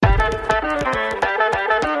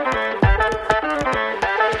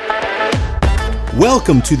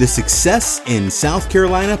Welcome to the Success in South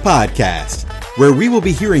Carolina podcast, where we will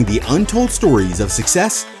be hearing the untold stories of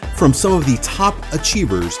success from some of the top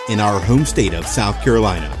achievers in our home state of South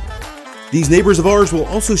Carolina. These neighbors of ours will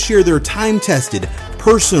also share their time-tested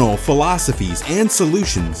personal philosophies and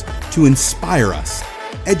solutions to inspire us,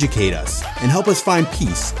 educate us, and help us find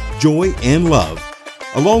peace, joy, and love,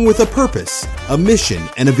 along with a purpose, a mission,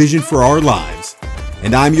 and a vision for our lives.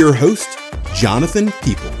 And I'm your host, Jonathan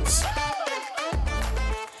Peoples.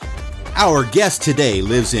 Our guest today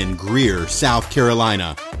lives in Greer, South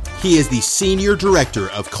Carolina. He is the Senior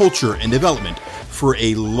Director of Culture and Development for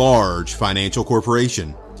a large financial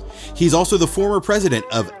corporation. He's also the former president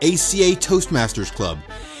of ACA Toastmasters Club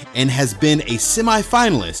and has been a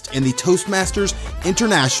semifinalist in the Toastmasters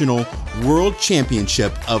International World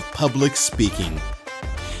Championship of Public Speaking.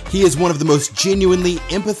 He is one of the most genuinely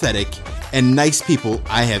empathetic and nice people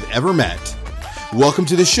I have ever met. Welcome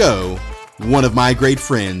to the show, one of my great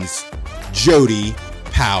friends, Jody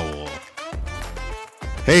Powell.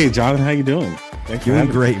 Hey, Jonathan, how you doing? Thanks for having me. Doing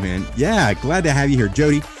great, man. Yeah, glad to have you here,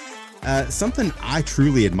 Jody. Something I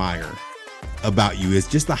truly admire about you is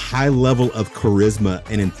just the high level of charisma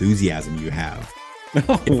and enthusiasm you have.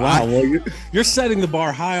 Oh, wow. Well, you're setting the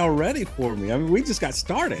bar high already for me. I mean, we just got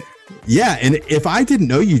started. Yeah, and if I didn't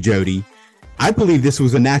know you, Jody, I believe this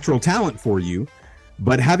was a natural talent for you.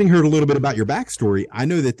 But having heard a little bit about your backstory, I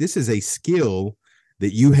know that this is a skill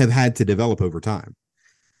that you have had to develop over time.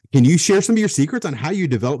 Can you share some of your secrets on how you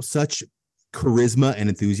develop such charisma and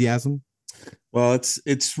enthusiasm? Well,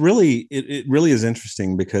 it really is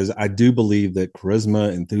interesting because I do believe that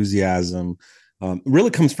charisma, enthusiasm really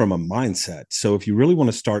comes from a mindset. So if you really want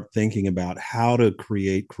to start thinking about how to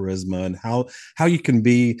create charisma and how you can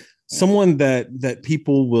be someone that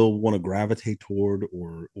people will want to gravitate toward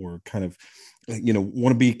or kind of,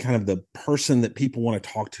 want to be kind of the person that people want to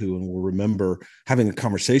talk to and will remember having a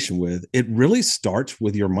conversation with, it really starts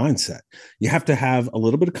with your mindset. You have to have a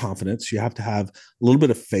little bit of confidence. You have to have a little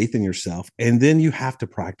bit of faith in yourself, and then you have to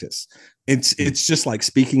practice. It's just like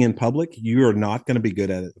speaking in public. You are not going to be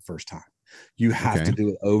good at it the first time. You have to do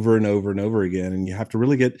it over and over and over again. And you have to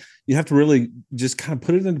really just kind of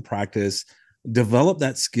put it into practice, develop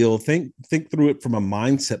that skill, think through it from a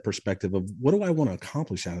mindset perspective of what do I want to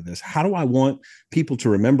accomplish out of this? How do I want people to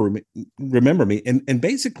remember me? And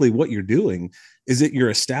basically what you're doing is that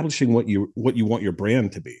you're establishing what you want your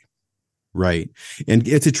brand to be. Right. And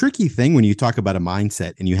it's a tricky thing when you talk about a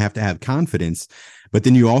mindset and you have to have confidence, but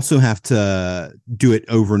then you also have to do it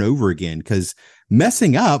over and over again, because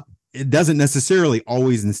messing up, it doesn't necessarily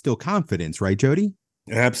always instill confidence, right, Jody?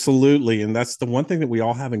 Absolutely. And that's the one thing that we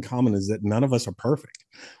all have in common is that none of us are perfect.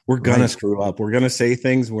 We're going to screw up. We're going to say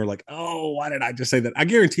things. And we're like, oh, why did I just say that? I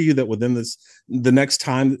guarantee you that within the next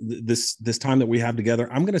time, this time that we have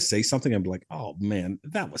together, I'm going to say something and be like, oh man,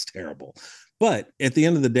 that was terrible. But at the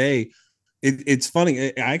end of the day, it's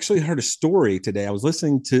funny. I actually heard a story today. I was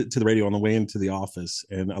listening to the radio on the way into the office,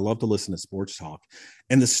 and I love to listen to sports talk.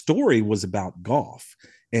 And the story was about golf.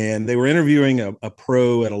 And they were interviewing a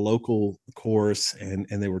pro at a local course, and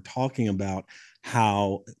they were talking about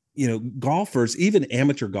how, golfers, even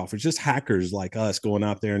amateur golfers, just hackers like us going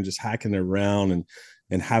out there and just hacking around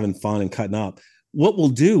and having fun and cutting up. What we'll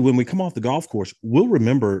do when we come off the golf course, we'll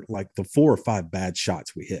remember like the 4 or 5 bad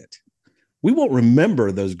shots we hit. We won't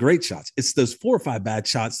remember those great shots. It's those 4 or 5 bad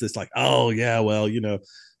shots that's like, oh yeah, well,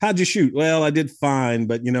 how'd you shoot? Well, I did fine,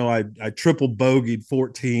 but I triple bogeyed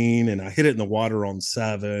 14 and I hit it in the water on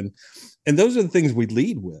 7. And those are the things we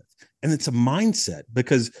lead with. And it's a mindset,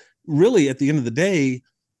 because really at the end of the day,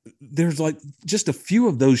 there's like just a few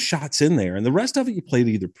of those shots in there. And the rest of it, you played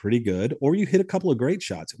either pretty good or you hit a couple of great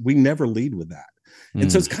shots. We never lead with that.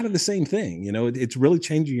 And so it's kind of the same thing. It's really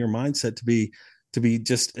changing your mindset to be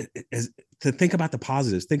just to think about the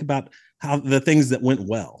positives, think about how the things that went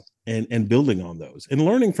well and building on those and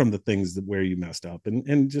learning from the things where you messed up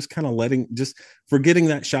and just kind of forgetting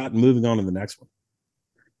that shot and moving on to the next one.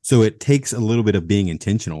 So it takes a little bit of being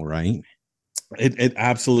intentional, right? It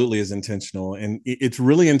absolutely is intentional. And it's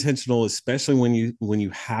really intentional, especially when you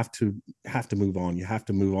have to move on. You have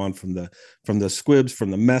to move on from the squibs, from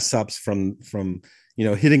the mess ups, from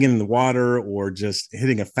hitting it in the water or just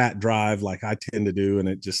hitting a fat drive like I tend to do, and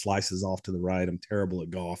it just slices off to the right. I'm terrible at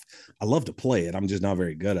golf. I love to play it. I'm just not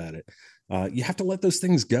very good at it. You have to let those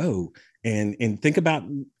things go and think about,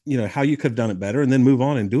 how you could have done it better, and then move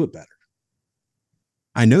on and do it better.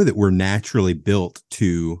 I know that we're naturally built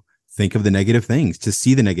to think of the negative things, to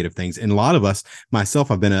see the negative things. And a lot of us, myself,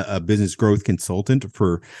 I've been a business growth consultant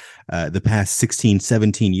for the past 16,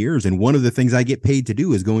 17 years. And one of the things I get paid to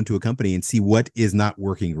do is go into a company and see what is not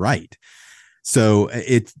working right. So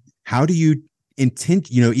how do you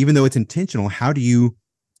even though it's intentional, how do you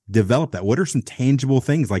develop that? What are some tangible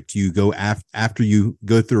things? Like, do you go after you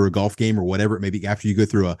go through a golf game or whatever it may be, after you go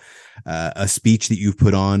through a speech that you've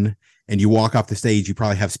put on and you walk off the stage, you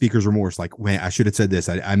probably have speaker's remorse. Like, man, I should have said this.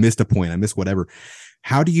 I missed a point. I missed whatever.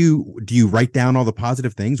 How do you write down all the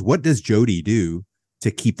positive things? What does Jody do to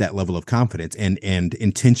keep that level of confidence and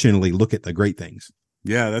intentionally look at the great things?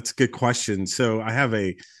 Yeah, that's a good question. So I have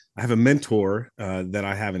a mentor that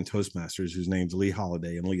I have in Toastmasters whose name's Lee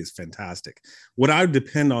Holiday, and Lee is fantastic. What I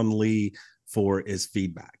depend on Lee for is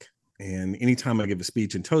feedback. And anytime I give a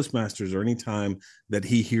speech in Toastmasters, or anytime that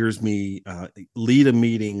he hears me lead a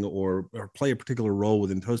meeting or play a particular role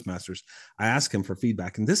within Toastmasters, I ask him for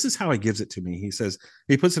feedback. And this is how he gives it to me.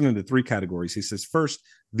 He puts it into 3 categories. He says, first,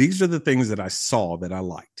 these are the things that I saw that I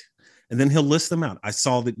liked. And then he'll list them out. I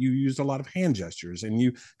saw that you used a lot of hand gestures and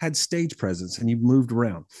you had stage presence and you moved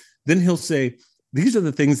around. Then he'll say, these are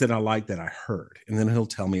the things that I like that I heard. And then he'll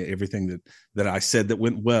tell me everything that I said that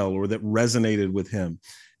went well or that resonated with him.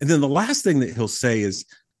 And then the last thing that he'll say is,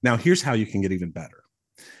 now here's how you can get even better.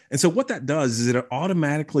 And so what that does is it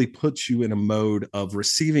automatically puts you in a mode of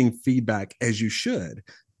receiving feedback as you should.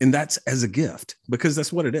 And that's as a gift, because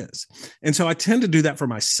that's what it is. And so I tend to do that for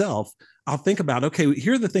myself. I'll think about, okay,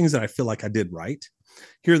 here are the things that I feel like I did right.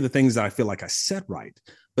 Here are the things that I feel like I said right.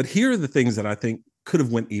 But here are the things that I think could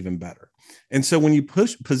have went even better. And so when you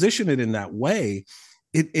position it in that way,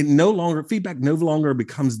 feedback no longer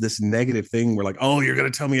becomes this negative thing where like, oh, you're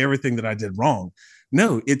going to tell me everything that I did wrong.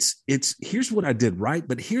 No, it's here's what I did right,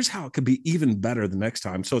 but here's how it could be even better the next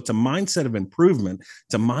time. So it's a mindset of improvement.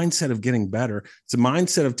 It's a mindset of getting better. It's a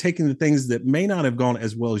mindset of taking the things that may not have gone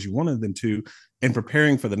as well as you wanted them to and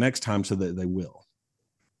preparing for the next time so that they will.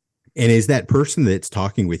 And is that person that's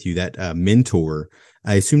talking with you, that mentor,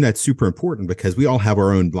 I assume that's super important because we all have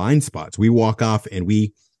our own blind spots. We walk off and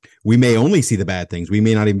we may only see the bad things. We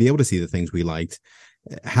may not even be able to see the things we liked.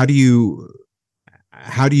 How do you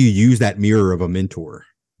use that mirror of a mentor?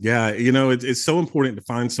 Yeah, it's so important to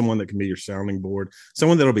find someone that can be your sounding board,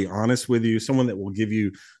 someone that'll be honest with you, someone that will give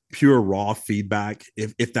you pure raw feedback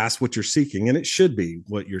if that's what you're seeking. And it should be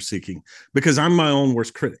what you're seeking, because I'm my own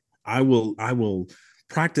worst critic. I will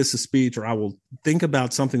practice a speech, or I will think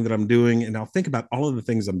about something that I'm doing, and I'll think about all of the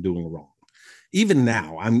things I'm doing wrong. Even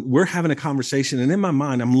now, we're having a conversation, and in my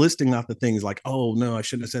mind, I'm listing out the things like, oh no, I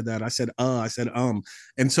shouldn't have said that. I said,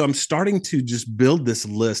 and so I'm starting to just build this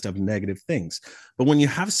list of negative things. But when you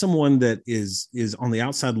have someone that is on the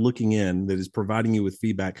outside looking in, that is providing you with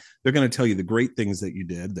feedback, they're going to tell you the great things that you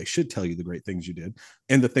did. They should tell you the great things you did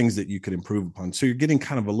and the things that you could improve upon. So you're getting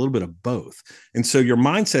kind of a little bit of both. And so your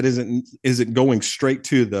mindset isn't going straight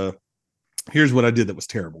to the, here's what I did that was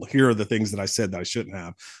terrible. Here are the things that I said that I shouldn't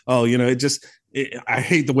have. Oh, I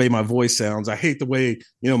hate the way my voice sounds. I hate the way,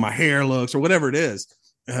 my hair looks, or whatever it is.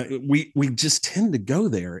 We just tend to go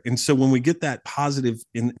there. And so when we get that positive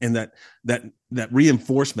and that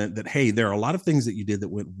reinforcement that, hey, there are a lot of things that you did that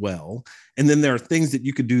went well, and then there are things that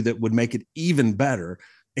you could do that would make it even better.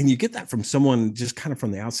 And you get that from someone just kind of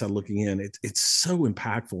from the outside looking in. It's so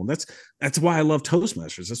impactful. And that's why I love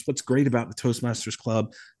Toastmasters. That's what's great about the Toastmasters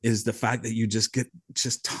Club, is the fact that you just get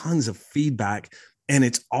just tons of feedback, and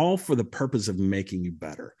it's all for the purpose of making you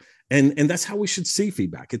better. And that's how we should see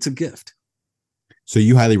feedback. It's a gift. So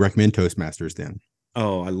you highly recommend Toastmasters then?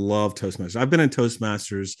 Oh, I love Toastmasters. I've been in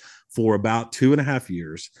Toastmasters for about 2.5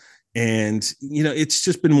 years. And, it's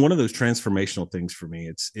just been one of those transformational things for me.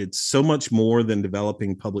 It's so much more than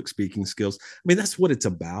developing public speaking skills. I mean, that's what it's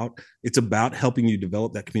about. It's about helping you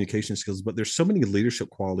develop that communication skills, but there's so many leadership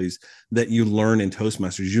qualities that you learn in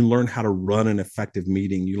Toastmasters. You learn how to run an effective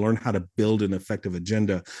meeting. You learn how to build an effective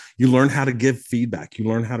agenda. You learn how to give feedback. You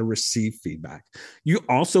learn how to receive feedback. You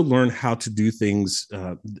also learn how to do things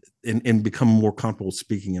and become more comfortable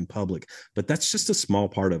speaking in public. But that's just a small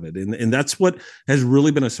part of it. And that's what has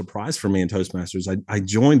really been a surprise for me in Toastmasters. I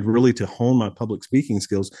joined really to hone my public speaking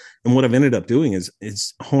skills. And what I've ended up doing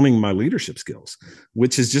is honing my leadership skills,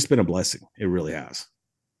 which has just been a blessing. It really has.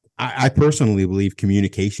 I personally believe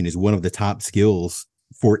communication is one of the top skills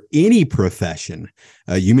for any profession.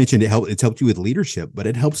 You mentioned it's helped you with leadership, but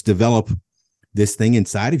it helps develop this thing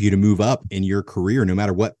inside of you to move up in your career, no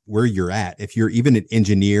matter where you're at. If you're even an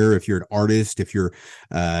engineer, if you're an artist, if you're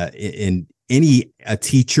a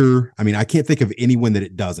teacher, I mean, I can't think of anyone that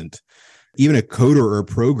it doesn't. Even a coder or a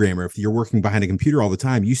programmer, if you're working behind a computer all the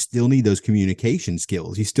time, you still need those communication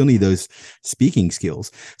skills. You still need those speaking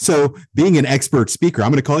skills. So being an expert speaker,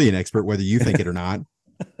 I'm going to call you an expert, whether you think it or not.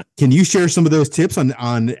 Can you share some of those tips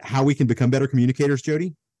on how we can become better communicators,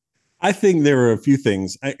 Jody? I think there are a few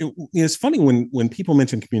things. It's funny when people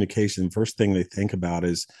mention communication, first thing they think about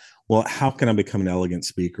is, well, how can I become an elegant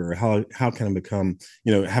speaker? How can I become,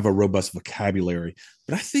 have a robust vocabulary?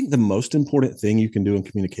 But I think the most important thing you can do in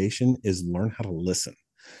communication is learn how to listen.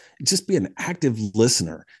 Just be an active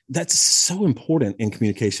listener. That's so important in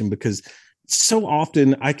communication, because so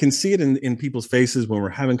often I can see it in people's faces when we're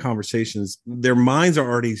having conversations. Their minds are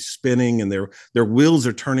already spinning and their wheels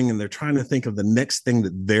are turning, and they're trying to think of the next thing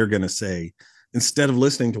that they're going to say instead of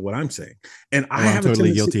listening to what I'm saying. And I'm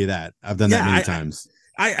totally guilty of that. I've done that many times.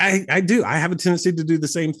 I do. I have a tendency to do the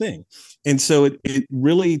same thing. And so it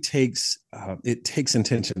really takes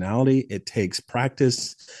intentionality. It takes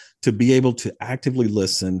practice to be able to actively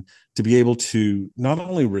listen, to be able to not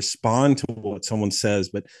only respond to what someone says,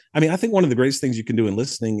 but I think one of the greatest things you can do in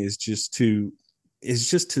listening is just to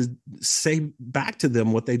say back to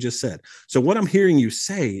them what they just said. So what I'm hearing you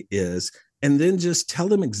say is, and then just tell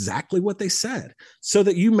them exactly what they said, so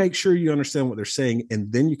that you make sure you understand what they're saying,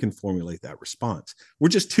 and then you can formulate that response. We're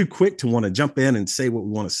just too quick to want to jump in and say what we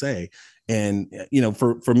want to say. And,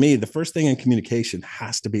 for me, the first thing in communication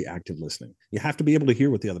has to be active listening. You have to be able to hear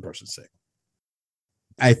what the other person's saying.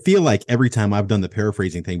 I feel like every time I've done the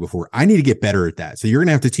paraphrasing thing before, I need to get better at that. So you're going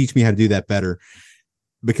to have to teach me how to do that better,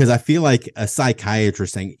 because I feel like a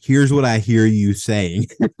psychiatrist saying, here's what I hear you saying.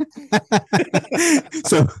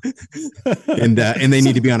 So, and they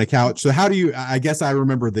need to be on a couch. So I guess I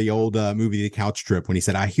remember the old movie, The Couch Trip, when he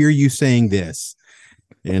said, I hear you saying this.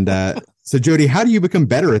 And so Jody, how do you become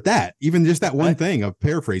better at that? Even just that one thing of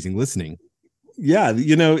paraphrasing, listening. Yeah,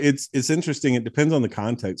 it's interesting. It depends on the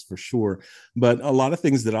context for sure. But a lot of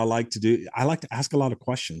things that I like to do, I like to ask a lot of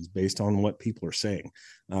questions based on what people are saying.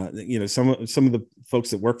 Some of the folks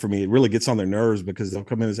that work for me, it really gets on their nerves, because they'll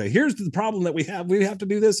come in and say, here's the problem that we have. We have to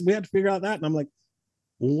do this. We have to figure out that. And I'm like,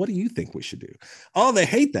 well, what do you think we should do? Oh, they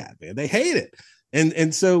hate that, man. They hate it.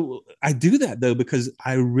 And so I do that, though, because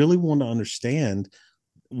I really want to understand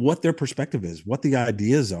what their perspective is, what the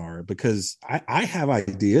ideas are, because I have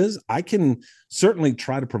ideas. I can certainly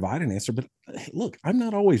try to provide an answer, but look, I'm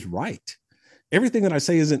not always right. Everything that I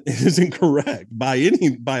say isn't correct by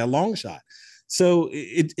a long shot. So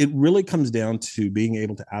it really comes down to being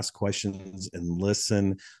able to ask questions and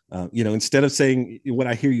listen. Instead of saying what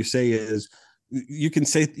I hear you say is, you can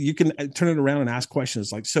turn it around and ask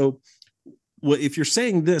questions like, so, well, if you're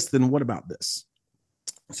saying this, then what about this?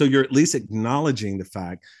 So you're at least acknowledging the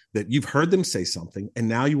fact that you've heard them say something, and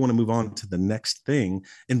now you want to move on to the next thing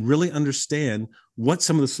and really understand what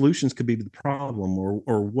some of the solutions could be to the problem,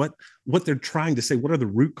 or what they're trying to say. What are the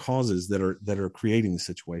root causes that are creating the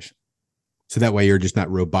situation? So that way you're just not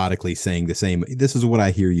robotically saying the same. This is what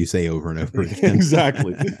I hear you say over and over again.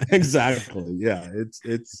 Exactly. Yeah.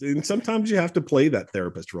 It's, and sometimes you have to play that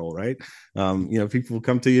therapist role, right? People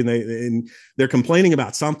come to you and they're complaining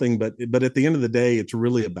about something, but at the end of the day, it's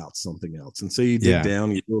really about something else. And so you dig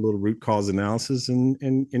down, you do a little root cause analysis,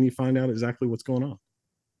 and you find out exactly what's going on.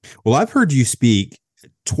 Well, I've heard you speak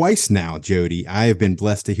twice now, Jody. I have been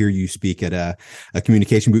blessed to hear you speak at a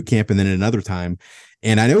communication boot camp, and then another time.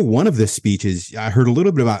 And I know one of the speeches, I heard a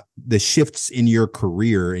little bit about the shifts in your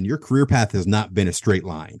career, and your career path has not been a straight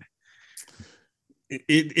line.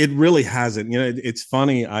 It really hasn't. It's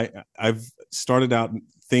funny. I've started out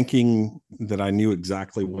thinking that I knew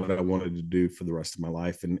exactly what I wanted to do for the rest of my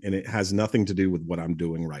life. And it has nothing to do with what I'm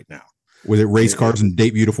doing right now. Was it race cars and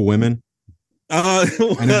date beautiful women? I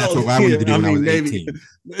know that's what I wanted to do when I was 18.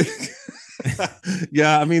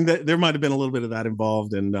 Yeah, there might have been a little bit of that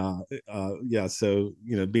involved, and so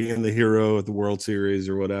being the hero at the World Series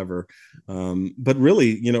or whatever. But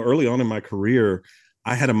really, early on in my career,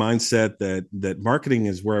 I had a mindset that marketing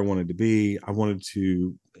is where I wanted to be. I wanted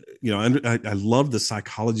to, I love the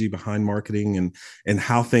psychology behind marketing and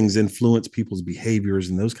how things influence people's behaviors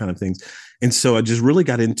and those kind of things. And so I just really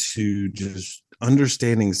got into just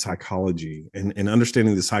understanding psychology and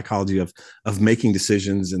understanding the psychology of making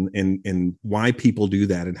decisions and why people do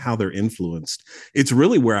that and how they're influenced. It's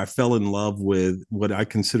really where I fell in love with what I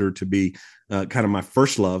consider to be kind of my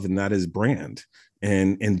first love, and that is brand.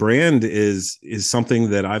 And brand is something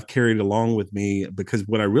that I've carried along with me, because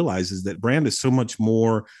what I realize is that brand is so much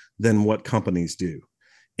more than what companies do.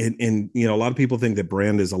 And a lot of people think that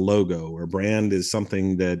brand is a logo, or brand is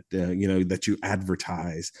something that that you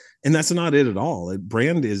advertise, and that's not it at all.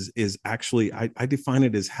 Brand is actually, I define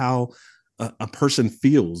it as how a person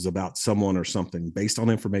feels about someone or something based on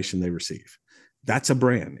information they receive. That's a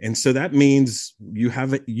brand. And so that means you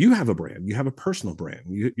have a brand, you have a personal brand,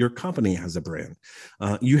 your company has a brand,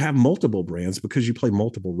 you have multiple brands because you play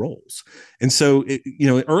multiple roles. And so,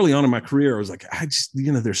 early on in my career, I was like,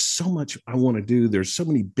 there's so much I want to do. There's so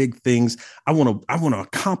many big things. I want to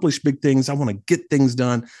accomplish big things. I want to get things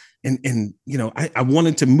done. and I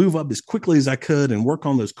wanted to move up as quickly as I could and work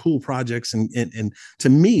on those cool projects. And to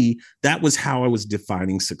me, that was how I was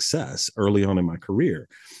defining success early on in my career.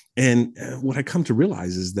 And what I come to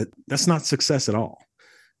realize is that that's not success at all.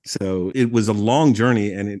 So it was a long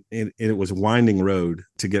journey, and it was a winding road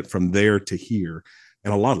to get from there to here,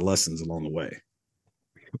 and a lot of lessons along the way.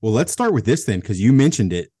 Well, let's start with this then, because you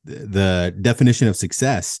mentioned it, the definition of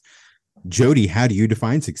success. Jody, how do you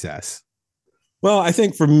define success? Well, I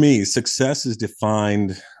think for me, success is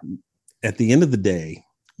defined at the end of the day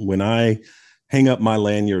when I hang up my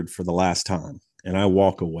lanyard for the last time and I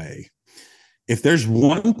walk away. If there's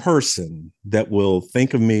one person that will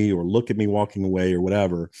think of me or look at me walking away or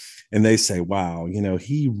whatever, and they say, wow,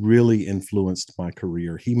 he really influenced my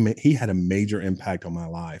career. He had a major impact on my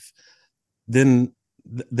life. Then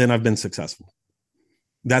I've been successful.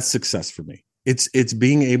 That's success for me. It's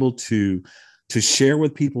being able to share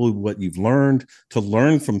with people what you've learned, to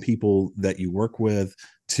learn from people that you work with,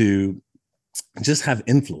 to just have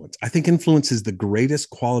influence. I think influence is the greatest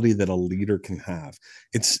quality that a leader can have.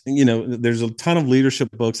 It's, there's a ton of leadership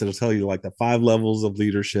books that'll tell you like the 5 levels of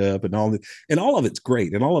leadership and all of it's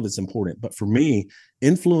great and all of it's important. But for me,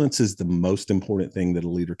 influence is the most important thing that a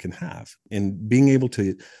leader can have. And being able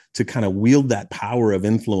to kind of wield that power of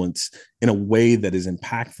influence in a way that is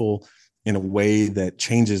impactful, in a way that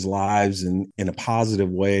changes lives in a positive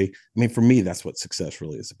way. I mean, for me, that's what success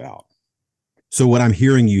really is about. So what I'm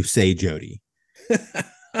hearing you say, Jody, is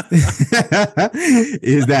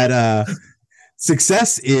that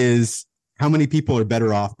success is how many people are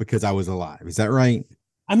better off because I was alive. Is that right?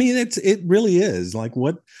 I mean, it really is. Like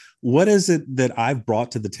what is it that I've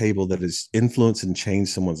brought to the table that has influenced and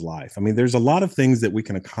changed someone's life? I mean, there's a lot of things that we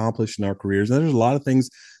can accomplish in our careers. And there's a lot of things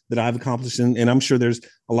that I've accomplished, and I'm sure there's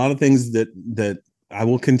a lot of things that I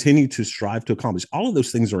will continue to strive to accomplish. All of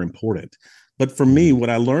those things are important. But for me, what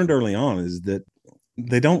I learned early on is that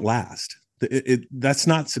they don't last. That's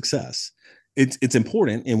not success. It's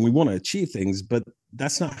important, and we want to achieve things, but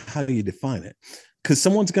that's not how you define it. Because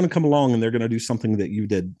someone's going to come along and they're going to do something that you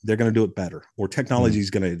did. They're going to do it better, or technology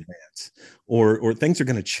is going to advance, or things are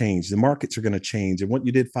going to change. The markets are going to change, and what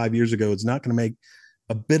you did 5 years ago is not going to make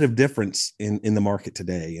a bit of difference in the market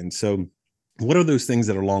today. And so, what are those things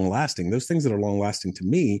that are long lasting? Those things that are long lasting to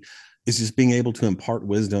me is just being able to impart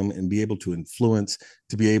wisdom and be able to influence,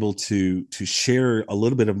 to be able to share a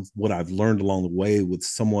little bit of what I've learned along the way with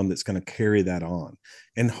someone that's going to carry that on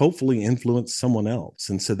and hopefully influence someone else.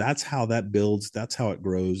 And so that's how that builds, that's how it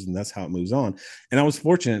grows, and that's how it moves on. And I was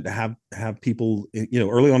fortunate to have people,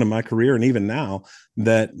 early on in my career and even now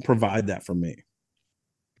that provide that for me.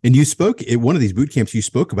 And you spoke at one of these boot camps, you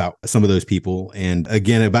spoke about some of those people and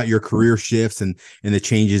again, about your career shifts and the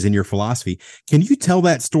changes in your philosophy. Can you tell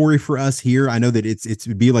that story for us here? I know that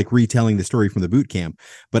it'd be like retelling the story from the boot camp,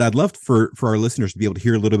 but I'd love for our listeners to be able to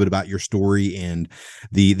hear a little bit about your story and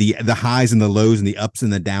the highs and the lows and the ups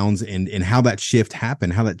and the downs and how that shift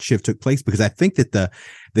happened, how that shift took place, because I think that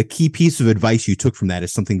the key piece of advice you took from that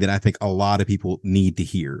is something that I think a lot of people need to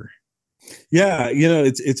hear. Yeah,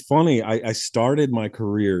 it's funny. I started my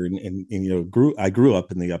career I grew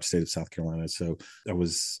up in the upstate of South Carolina. So I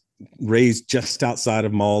was raised just outside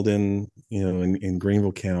of Malden, in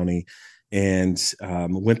Greenville County, and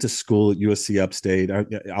went to school at USC Upstate.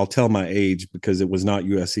 I'll tell my age because it was not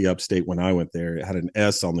USC Upstate when I went there. It had an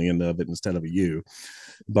S on the end of it instead of a U.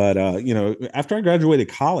 But after I graduated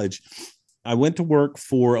college, I went to work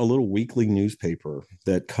for a little weekly newspaper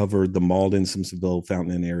that covered the Malden, Simpsonville,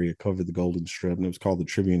 Fountain Inn area, covered the Golden Strip, and it was called the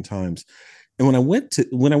Tribune Times. And when I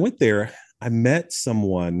went there, I met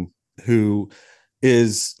someone who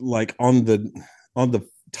is like on the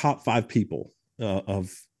top 5 people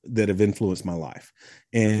that have influenced my life.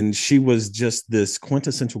 And she was just this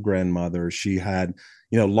quintessential grandmother. She had,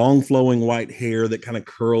 long flowing white hair that kind of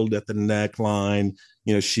curled at the neckline.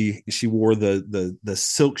 She wore the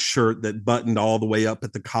silk shirt that buttoned all the way up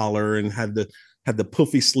at the collar and had the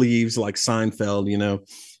puffy sleeves like Seinfeld,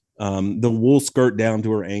 the wool skirt down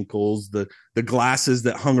to her ankles, the glasses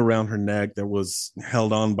that hung around her neck that was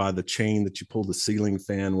held on by the chain that you pulled the ceiling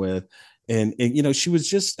fan with. And she was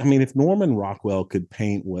just, I mean, if Norman Rockwell could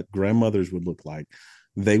paint what grandmothers would look like,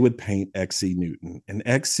 they would paint X.E. Newton. And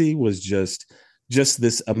X.E. was just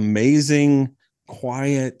this amazing,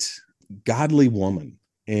 quiet, godly woman.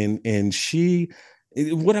 And she,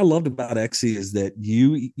 what I loved about X.E. is that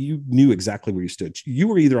you knew exactly where you stood. You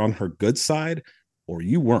were either on her good side or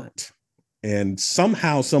you weren't. And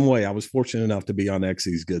somehow, some way, I was fortunate enough to be on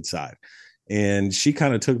X.E.'s good side. And she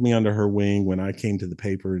kind of took me under her wing when I came to the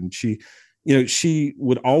paper. And she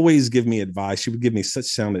would always give me advice. She would give me such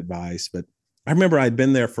sound advice. But I remember I'd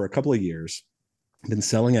been there for a couple of years. been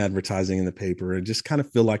selling advertising in the paper, and just kind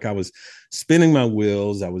of feel like I was spinning my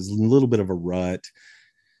wheels. I was in a little bit of a rut.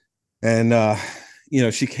 And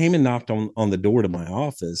she came and knocked on the door to my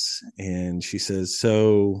office, and she says,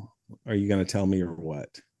 "So, are you going to tell me or what?"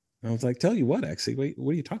 And I was like, "Tell you what, actually, wait,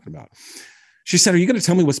 what are you talking about?" She said, "Are you going to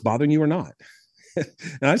tell me what's bothering you or not?" And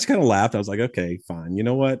I just kind of laughed. I was like, "Okay, fine. You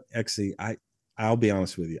know what, Exie, I'll be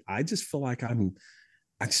honest with you. I just feel like I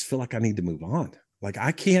need to move on. Like,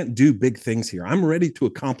 I can't do big things here. I'm ready to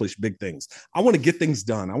accomplish big things. I want to get things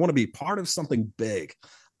done. I want to be part of something big.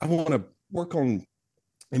 I want to work on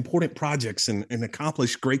important projects and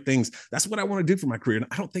accomplish great things. That's what I want to do for my career. And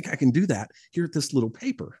I don't think I can do that here at this little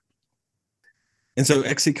paper." And so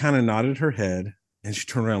Exie kind of nodded her head, and she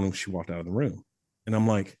turned around and she walked out of the room. And I'm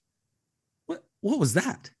like, what was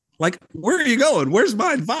that? Like, where are you going? Where's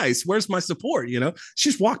my advice? Where's my support? She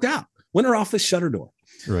just walked out, went in her office, shut her door.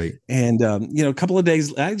 Right. And, a couple of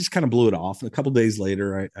days, I just kind of blew it off. And a couple of days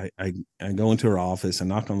later, I go into her office, I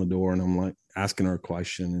knock on the door, and I'm like asking her a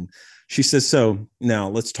question. And she says, "So now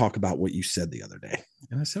let's talk about what you said the other day."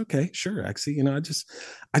 And I said, "Okay, sure. Actually,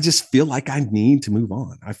 I just feel like I need to move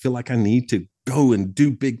on. I feel like I need to go and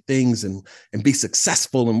do big things and be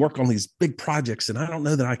successful and work on these big projects. And I don't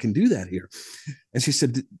know that I can do that here." And she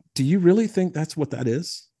said, "Do you really think that's what that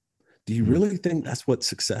is? Do you really think that's what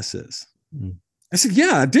success is?" Mm. I said,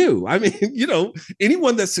 "Yeah, I do. I mean,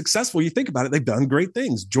 anyone that's successful, you think about it, they've done great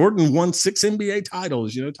things. Jordan won 6 NBA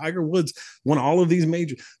titles. Tiger Woods won all of these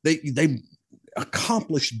major, they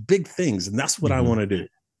accomplished big things. And that's what I want to do."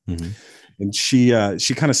 Mm-hmm. And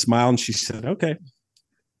she kind of smiled and she said, "Okay,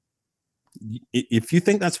 if you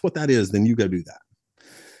think that's what that is, then you go do that."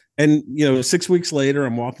 And, 6 weeks later,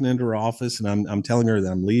 I'm walking into her office and I'm telling her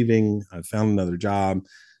that I'm leaving. I found another job.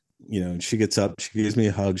 And she gets up, she gives me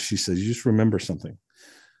a hug. She says, "You just remember something.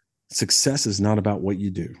 Success is not about what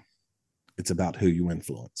you do. It's about who you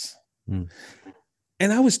influence." Mm.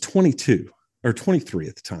 And I was 22 or 23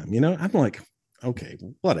 at the time. I'm like, okay,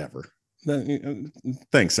 whatever.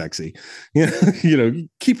 Thanks, Exie.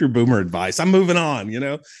 Keep your boomer advice. I'm moving on,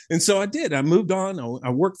 And so I did. I moved on.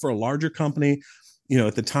 I worked for a larger company.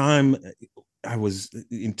 At the time, I was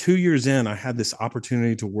in 2 years in, I had this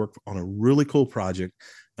opportunity to work on a really cool project.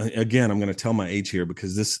 Again, I'm going to tell my age here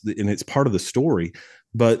because and it's part of the story,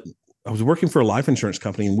 but I was working for a life insurance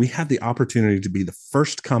company, and we had the opportunity to be the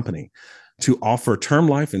first company to offer term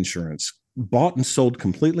life insurance bought and sold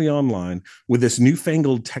completely online with this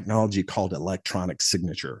newfangled technology called electronic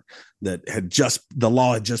signature that the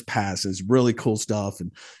law had just passed. It's really cool stuff.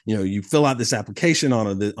 And, you fill out this application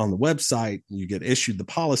on the website, you get issued the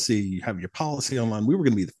policy, you have your policy online. We were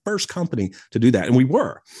going to be the first company to do that. And we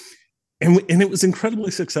were, and it was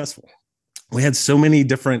incredibly successful. We had so many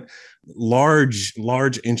different large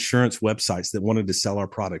insurance websites that wanted to sell our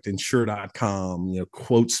product, insure.com,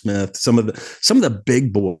 Quotesmith, some of the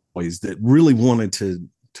big boys that really wanted to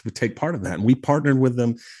take part in that. And we partnered with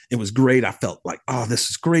them. It was great. I felt like, oh, this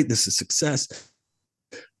is great. This is success.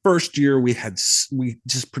 First year we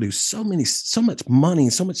just produced so much money,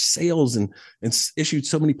 so much sales and issued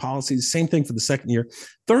so many policies. Same thing for the second year.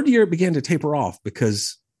 Third year, it began to taper off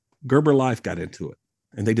because Gerber Life got into it.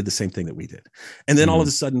 And they did the same thing that we did. And then all of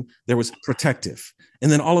a sudden there was Protective.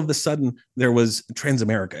 And then all of a sudden there was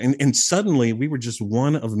Transamerica. And suddenly we were just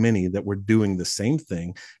one of many that were doing the same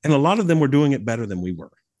thing. And a lot of them were doing it better than we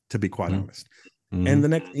were, to be quite honest. Mm-hmm. And the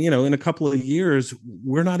next, in a couple of years,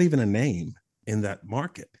 we're not even a name in that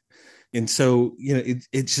market. And so,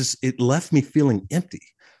 it left me feeling empty.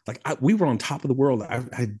 Like we were on top of the world. I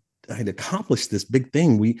had accomplished this big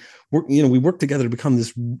thing. We worked together to become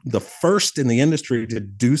the first in the industry to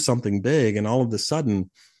do something big. And all of a sudden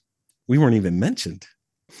we weren't even mentioned.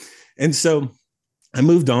 And so I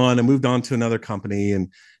moved on to another company and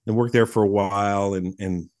worked there for a while.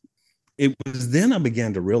 And it was then I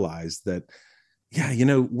began to realize that,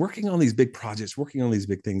 working on these big projects, working on these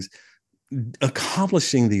big things,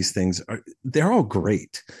 accomplishing these things, they're all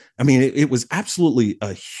great. I mean, it was absolutely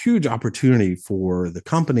a huge opportunity for the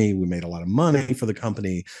company. We made a lot of money for the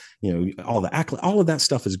company. All the accolades, all of that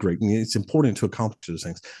stuff is great. I mean, it's important to accomplish those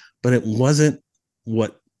things, but it wasn't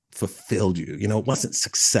what fulfilled you. It wasn't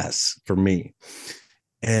success for me.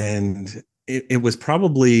 And it was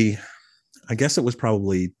probably, I guess it was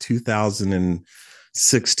probably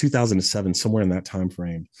 2006, 2007, somewhere in that time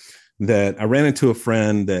frame, that I ran into a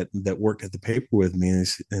friend that worked at the paper with me,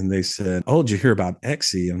 and they said, "Oh, did you hear about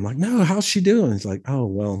Exie?" I'm like, "No, how's she doing?" It's like, "Oh,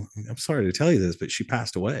 well, I'm sorry to tell you this, but she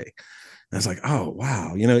passed away." I was like, oh,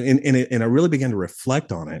 wow. And I really began to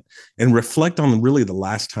reflect on it and reflect on really the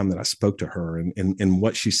last time that I spoke to her and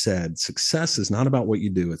what she said. Success is not about what you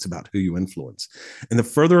do, it's about who you influence. And the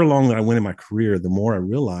further along that I went in my career, the more I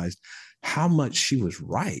realized how much she was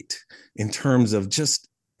right in terms of just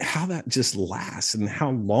how that just lasts and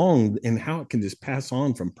how long and how it can just pass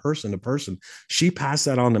on from person to person. She passed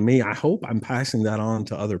that on to me. I hope I'm passing that on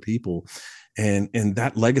to other people. And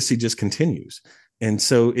that legacy just continues. And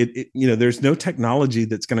so there's no technology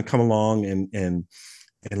that's going to come along and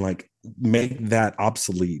like make that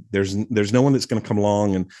obsolete. There's no one that's going to come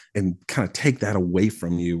along and kind of take that away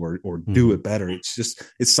from you or do it better. It's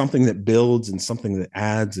something that builds and something that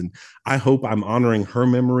adds. And I hope I'm honoring her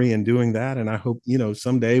memory and doing that. And I hope,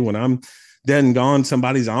 someday when I'm dead and gone,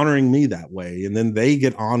 somebody's honoring me that way. And then they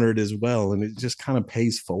get honored as well. And it just kind of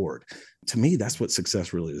pays forward. To me, that's what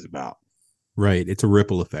success really is about. Right. It's a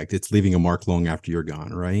ripple effect. It's leaving a mark long after you're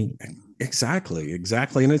gone, right? Exactly.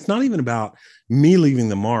 And it's not even about me leaving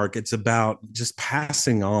the mark. It's about just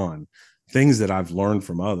passing on things that I've learned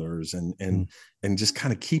from others and just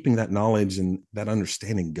kind of keeping that knowledge and that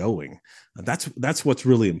understanding going. That's what's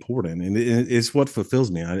really important. And it's what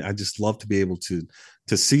fulfills me. I just love to be able to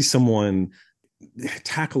see someone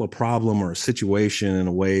tackle a problem or a situation in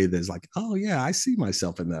a way that's like, oh yeah, I see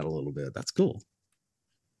myself in that a little bit. That's cool.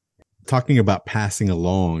 Talking about passing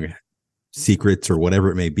along secrets or whatever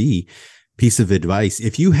it may be, piece of advice.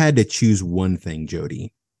 If you had to choose one thing,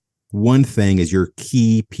 Jody, one thing as your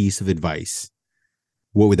key piece of advice,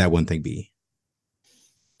 what would that one thing be?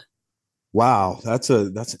 Wow, that's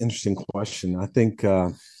an interesting question. I think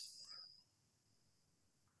when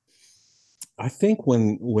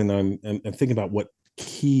I'm thinking about what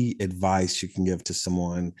key advice you can give to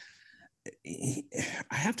someone,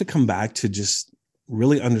 I have to come back to just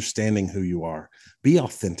really understanding who you are. Be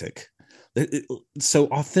authentic. So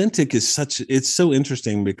authentic is it's so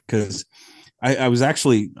interesting because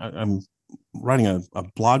I'm writing a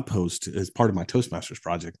blog post as part of my Toastmasters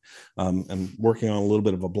project. I'm working on a little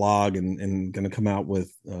bit of a blog and going to come out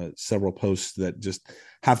with several posts that just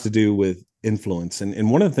have to do with influence. And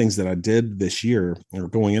one of the things that I did this year or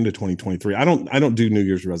going into 2023, I don't do New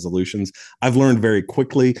Year's resolutions. I've learned very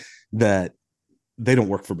quickly that they don't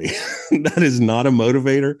work for me. That is not a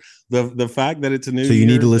motivator. The fact that it's a new so you year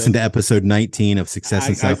need to listen to episode 19 of Success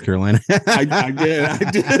in South Carolina. I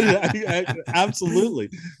did.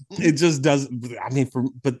 Absolutely. It just doesn't. I mean,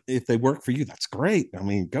 but if they work for you, that's great. I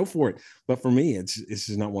mean, go for it. But for me, it's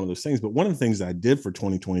just not one of those things. But one of the things that I did for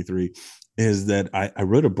 2023 is that I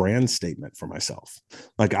wrote a brand statement for myself.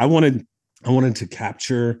 Like I wanted to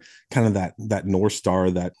capture kind of that North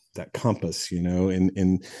Star, that compass,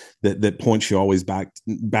 and that points you always back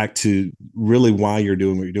to really why you're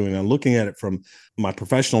doing what you're doing. I'm looking at it from my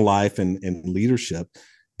professional life and leadership.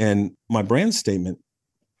 And my brand statement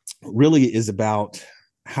really is about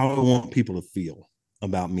how I want people to feel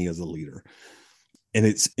about me as a leader. And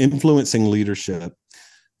it's influencing leadership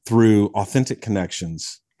through authentic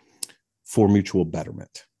connections for mutual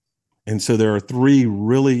betterment. And so there are three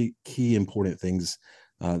really key important things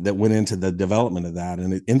that went into the development of that.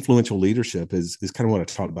 And influential leadership is kind of what I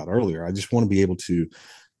talked about earlier. I just want to be able to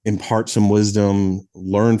impart some wisdom,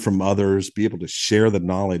 learn from others, be able to share the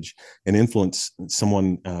knowledge and influence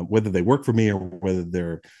someone, whether they work for me or whether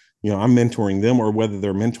they're, I'm mentoring them or whether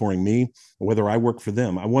they're mentoring me or whether I work for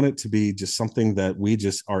them. I want it to be just something that we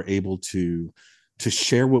just are able to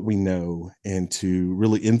share what we know and to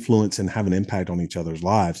really influence and have an impact on each other's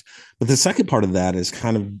lives. But the second part of that is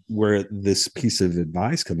kind of where this piece of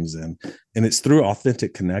advice comes in, and it's through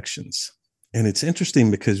authentic connections. And it's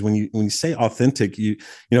interesting because when you say authentic,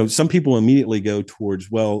 some people immediately go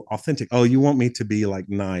towards, well, authentic. Oh, you want me to be like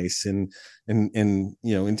nice and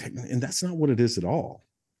that's not what it is at all.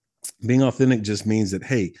 Being authentic just means that,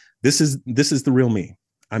 hey, this is the real me.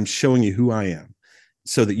 I'm showing you who I am,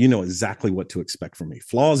 so that you know exactly what to expect from me,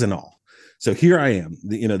 flaws and all. So here I am,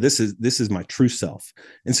 this is my true self.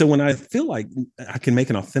 And so when I feel like I can make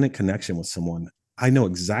an authentic connection with someone, I know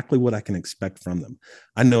exactly what I can expect from them.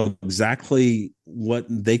 I know exactly what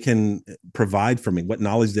they can provide for me, what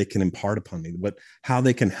knowledge they can impart upon me, how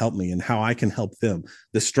they can help me and how I can help them,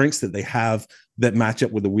 the strengths that they have that match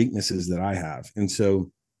up with the weaknesses that I have. And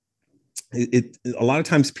so a lot of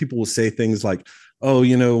times people will say things like, oh,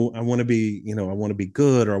 I want to be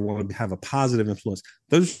good, or I want to have a positive influence.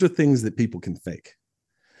 Those are things that people can fake.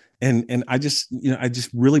 And I just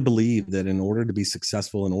really believe that in order to be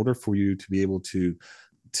successful, in order for you to be able to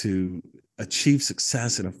achieve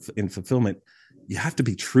success and fulfillment, you have to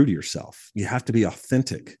be true to yourself. You have to be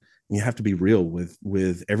authentic, and you have to be real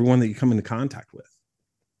with everyone that you come into contact with.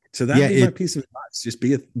 So Yeah. that'd be my piece of advice. Just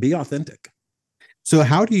be authentic. So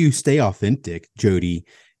how do you stay authentic, Jody,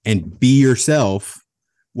 and be yourself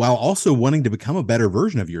while also wanting to become a better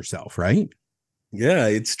version of yourself, right? Yeah,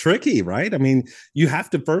 it's tricky, right? I mean, you have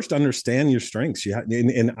to first understand your strengths.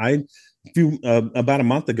 And I, about a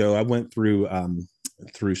month ago, I went through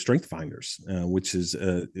Strength Finders, which is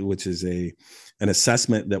an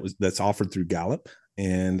assessment that's offered through Gallup,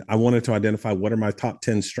 and I wanted to identify what are my top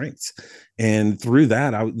 10 strengths, and through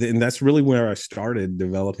that, and that's really where I started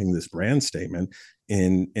developing this brand statement,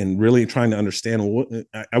 and really trying to understand what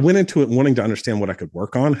I went into it wanting to understand what I could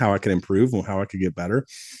work on, how I could improve, and how I could get better,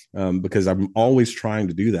 because I'm always trying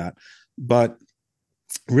to do that, but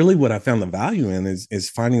really what I found the value in is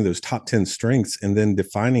finding those top 10 strengths and then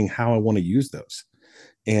defining how I want to use those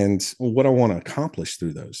and what I want to accomplish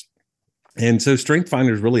through those. And so Strength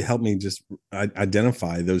Finders really helped me just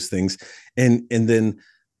identify those things. And then,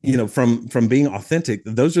 from being authentic,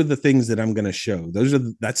 those are the things that I'm going to show.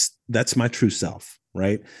 That's my true self.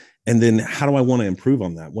 Right. And then how do I want to improve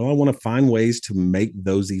on that? Well, I want to find ways to make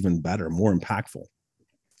those even better, more impactful.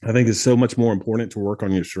 I think it's so much more important to work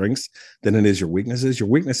on your strengths than it is your weaknesses. Your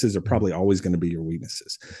weaknesses are probably always going to be your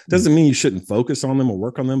weaknesses. Doesn't mean you shouldn't focus on them or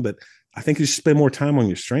work on them, but I think you should spend more time on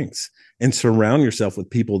your strengths and surround yourself with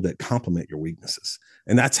people that complement your weaknesses.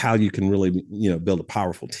 And that's how you can really, build a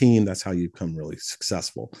powerful team. That's how you become really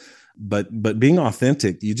successful. But being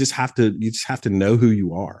authentic, you just have to know who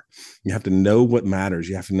you are. You have to know what matters.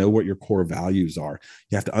 You have to know what your core values are.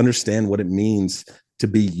 You have to understand what it means to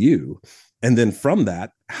be you. And then from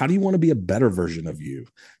that, how do you want to be a better version of you?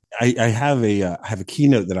 I have a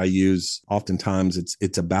keynote that I use oftentimes.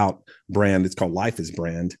 It's about brand. It's called Life is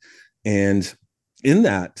Brand. And in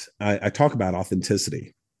that, I talk about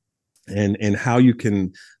authenticity and how you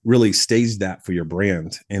can really stage that for your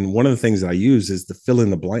brand. And one of the things that I use is the fill in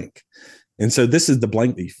the blank. And so this is the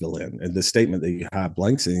blank that you fill in, and the statement that you have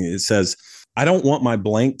blanks in. It says, I don't want my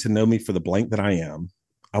blank to know me for the blank that I am.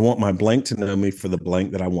 I want my blank to know me for the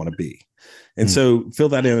blank that I want to be. And so fill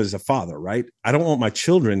that in as a father, right? I don't want my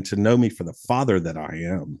children to know me for the father that I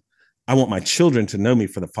am. I want my children to know me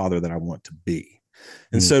for the father that I want to be.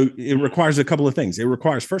 And so it requires a couple of things. It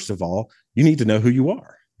requires, first of all, you need to know who you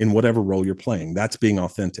are in whatever role you're playing. That's being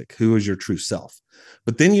authentic. Who is your true self?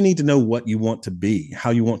 But then you need to know what you want to be,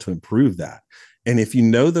 how you want to improve that. And if you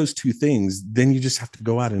know those two things, then you just have to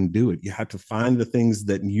go out and do it. You have to find the things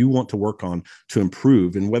that you want to work on to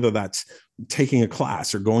improve. And whether that's taking a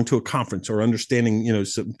class or going to a conference or understanding,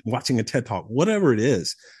 watching a TED Talk, whatever it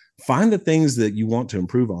is, find the things that you want to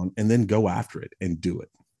improve on and then go after it and do it.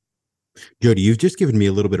 Jody, you've just given me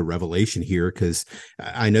a little bit of revelation here, because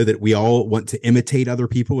I know that we all want to imitate other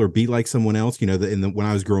people or be like someone else. When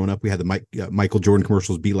I was growing up, we had the Michael Jordan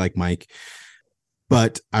commercials, "Be Like Mike."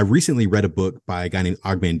 But I recently read a book by a guy named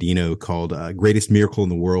Og Mandino called "Greatest Miracle in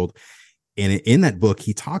the World." And in that book,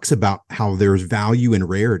 he talks about how there's value in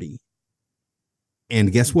rarity.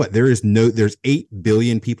 And guess what? There's 8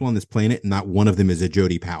 billion people on this planet, and not one of them is a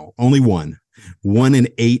Jody Powell. Only one. 1 in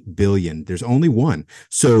 8 billion. There's only one.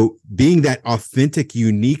 So being that authentic,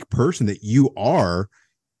 unique person that you are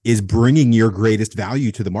is bringing your greatest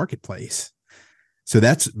value to the marketplace. So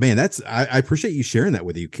I appreciate you sharing that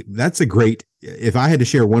with you. That's a great, if I had to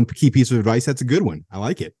share one key piece of advice, that's a good one. I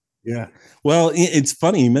like it. Yeah. Well, it's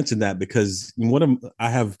funny you mentioned that, because I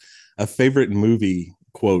have a favorite movie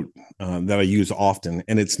quote that I use often,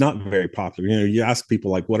 and it's not very popular. You ask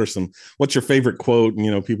people like, what's your favorite quote?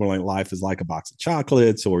 And, people are like, life is like a box of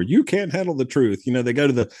chocolates, or you can't handle the truth. They go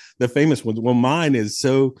to the famous ones. Well, mine is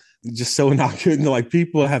so innocuous, like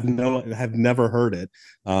people have never heard it.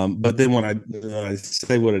 But then when I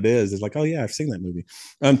say what it is, it's like, oh yeah, I've seen that movie.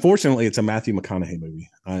 Unfortunately, it's a Matthew McConaughey movie.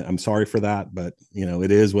 I'm sorry for that, but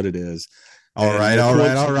it is what it is. All right.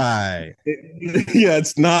 Yeah,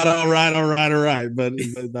 it's not all right, but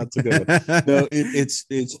that's a good one. No,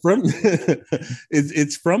 it's from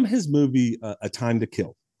it's from his movie A Time to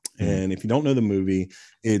Kill. And if you don't know the movie,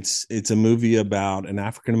 it's a movie about an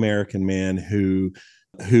African American man who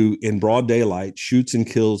in broad daylight shoots and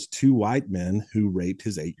kills 2 white men who raped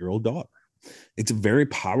his 8-year-old daughter. It's a very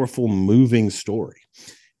powerful, moving story.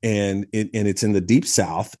 And it's in the Deep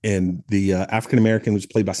South, and the African American was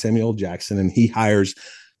played by Samuel L. Jackson, and he hires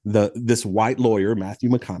this white lawyer, Matthew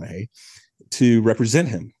McConaughey, to represent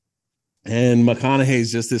him. And McConaughey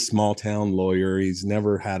is just this small town lawyer. He's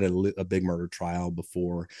never had a big murder trial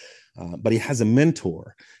before, but he has a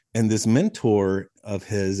mentor, and this mentor of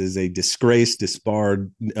his is a disgraced,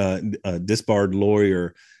 disbarred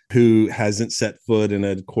lawyer who hasn't set foot in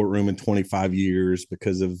a courtroom in 25 years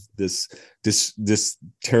because of this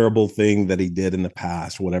terrible thing that he did in the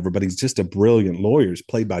past, whatever. But he's just a brilliant lawyer. He's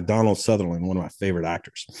played by Donald Sutherland, one of my favorite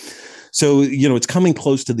actors. So, it's coming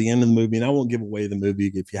close to the end of the movie, and I won't give away the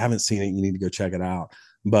movie. If you haven't seen it, you need to go check it out.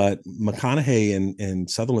 But McConaughey and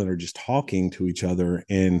Sutherland are just talking to each other,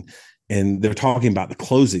 and they're talking about the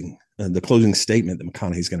closing statement that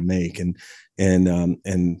McConaughey's going to make,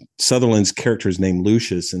 and Sutherland's character is named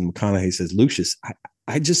Lucius, and McConaughey says, "Lucius,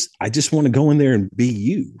 I just want to go in there and be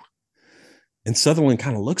you." And Sutherland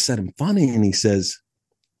kind of looks at him funny, and he says,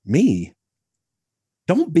 "Me?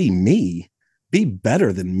 Don't be me. Be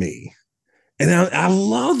better than me." And I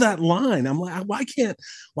love that line. I'm like, why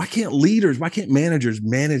can't leaders, why can't managers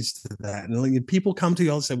manage that? And like, people come to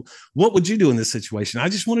you all and say, "What would you do in this situation?" I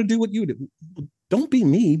just want to do what you do. Don't be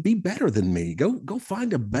me. Be better than me. Go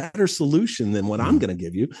find a better solution than what I'm going to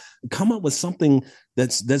give you. Come up with something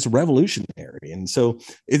that's revolutionary. And so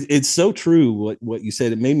it's so true what you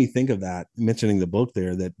said. It made me think of that, mentioning the book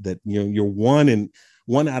there, that you're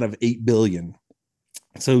one out of 8 billion.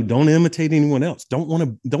 So don't imitate anyone else.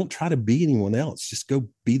 Don't try to be anyone else. Just go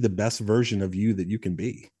be the best version of you that you can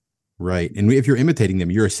be. Right. And if you're imitating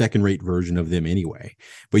them, you're a second-rate version of them anyway,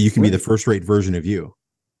 but you can be the first-rate version of you.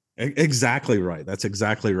 Exactly right. That's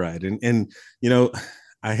exactly right. And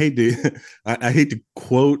I hate to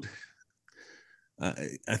quote,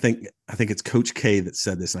 I think it's Coach K that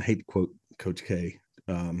said this, and I hate to quote Coach K.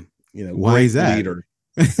 Why is that? Leader.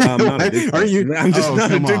 I'm not a big Are you? I'm just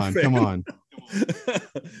not a big fan. Come on.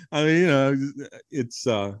 I mean, it's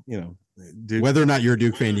Duke, whether or not you're a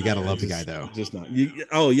Duke fan, you got to love the guy, though. Just not.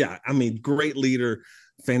 Oh yeah, I mean, great leader,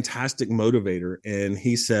 fantastic motivator, and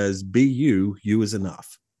he says, "Be you. You is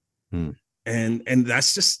enough." And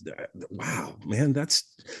that's just, wow, man, that's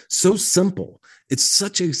so simple. It's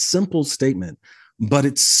such a simple statement, but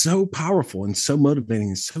it's so powerful and so motivating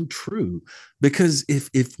and so true. Because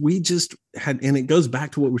if we just had, and it goes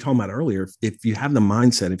back to what we were talking about earlier, if you have the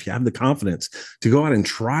mindset, if you have the confidence to go out and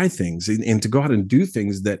try things and to go out and do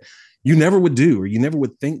things that you never would do, or you never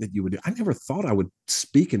would think that you would do. I never thought I would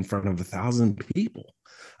speak in front of 1,000 people.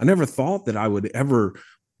 I never thought that I would ever,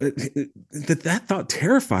 that thought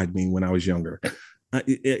terrified me when I was younger.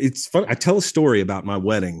 It's fun. I tell a story about my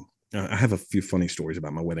wedding. I have a few funny stories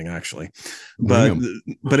about my wedding, actually,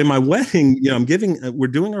 but in my wedding, we're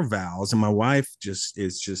doing our vows, and my wife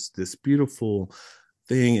is just this beautiful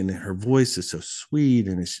thing, and her voice is so sweet,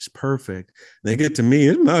 and it's just perfect. And they get to me,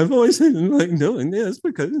 and my voice isn't like doing this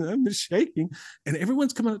because I'm just shaking, and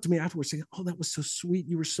everyone's coming up to me afterwards saying, "Oh, that was so sweet.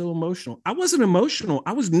 You were so emotional." I wasn't emotional.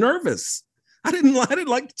 I was nervous. I didn't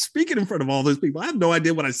like speaking in front of all those people. I have no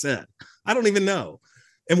idea what I said. I don't even know.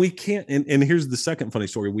 And we can't, and here's the second funny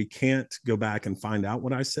story. We can't go back and find out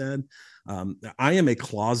what I said. I am a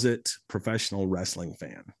closet professional wrestling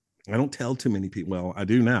fan. I don't tell too many people. Well, I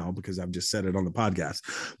do now because I've just said it on the podcast,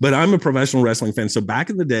 but I'm a professional wrestling fan. So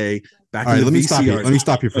back in the day, let me stop you. Let me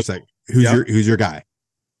stop you for a sec. Who's your guy?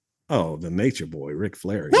 Oh, the Nature Boy, Ric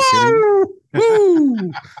Flair. Are you kidding?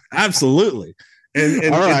 Woo! Absolutely.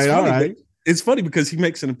 And all right. It's funny because he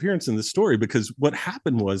makes an appearance in the story, because what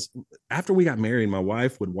happened was, after we got married, my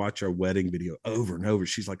wife would watch our wedding video over and over.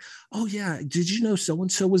 She's like, "Oh yeah, did you know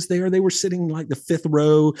so-and-so was there? They were sitting like the 5th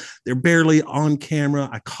row. They're barely on camera.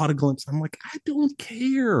 I caught a glimpse." I'm like, I don't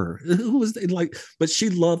care. Who was they like? But she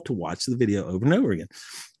loved to watch the video over and over again.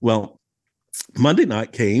 Well, Monday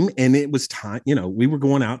night came, and it was time, we were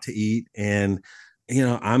going out to eat, and,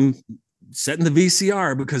 I'm setting the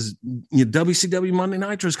VCR because WCW Monday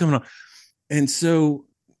Nitro is coming on. And so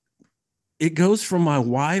it goes from my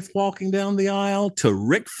wife walking down the aisle to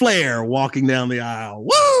Ric Flair walking down the aisle.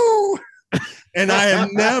 Woo! And I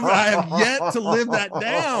have yet to live that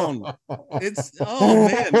down. It's, oh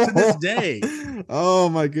man, to this day. Oh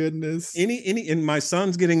my goodness. And my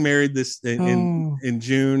son's getting married in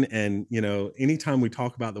June. And, anytime we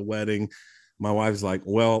talk about the wedding, my wife's like,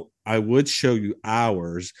 "Well, I would show you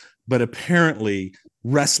ours, but apparently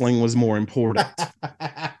wrestling was more important."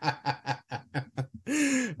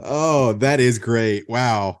 Oh, that is great.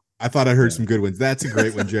 Wow. I thought I heard some good ones. That's a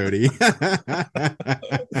great one, Jody.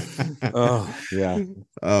 Oh, yeah.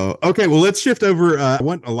 Oh, okay. Well, let's shift over. I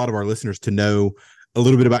want a lot of our listeners to know a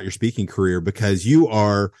little bit about your speaking career, because you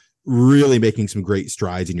are really making some great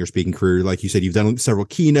strides in your speaking career. Like you said, you've done several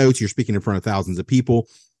keynotes. You're speaking in front of thousands of people.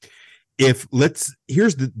 Here's let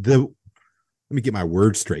me get my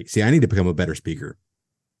words straight. See, I need to become a better speaker.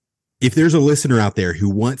 If there's a listener out there who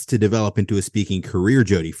wants to develop into a speaking career,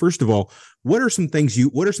 Jody, first of all, what are some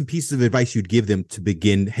pieces of advice you'd give them to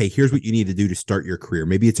begin? Hey, here's what you need to do to start your career.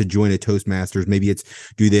 Maybe it's a join a Toastmasters, maybe it's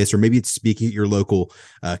do this, or maybe it's speaking at your local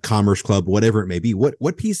commerce club, whatever it may be.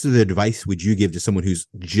 What piece of advice would you give to someone who's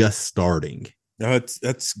just starting? No,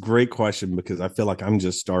 that's a great question, because I feel like I'm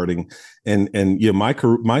just starting, and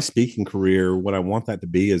my speaking career, what I want that to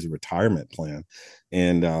be is a retirement plan,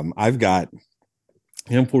 and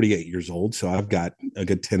I'm 48 years old, so I've got a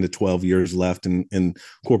good 10 to 12 years left in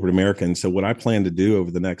corporate America. And so what I plan to do over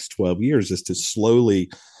the next 12 years is to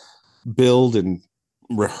slowly build and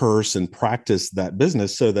rehearse and practice that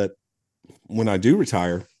business, so that when I do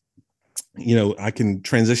retire, I can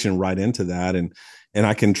transition right into that, and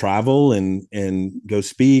I can travel and go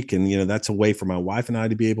speak. And, that's a way for my wife and I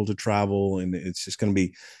to be able to travel. And it's just going to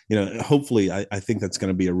be, hopefully I think that's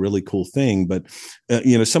going to be a really cool thing. But,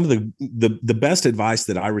 some of the best advice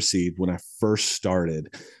that I received when I first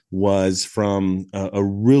started was from a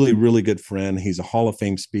really, really good friend. He's a Hall of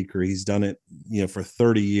Fame speaker. He's done it, for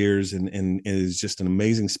 30 years and is just an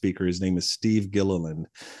amazing speaker. His name is Steve Gilliland.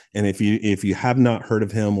 And if you have not heard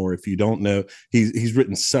of him, or if you don't know, he's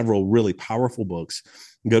written several really powerful books.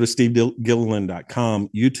 Go to stevegilliland.com,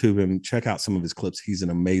 YouTube him, check out some of his clips. He's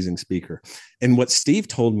an amazing speaker. And what Steve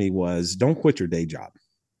told me was, don't quit your day job.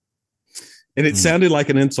 And it sounded like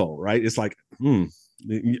an insult, right? It's like,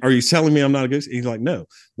 are you telling me I'm not a good? He's like, no.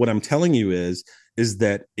 What I'm telling you is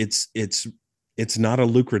that it's not a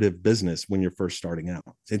lucrative business when you're first starting out.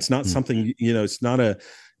 It's not something, it's not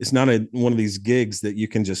one of these gigs that you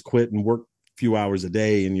can just quit and work few hours a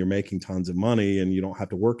day and you're making tons of money and you don't have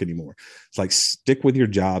to work anymore. It's like, stick with your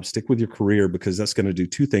job, stick with your career, because that's going to do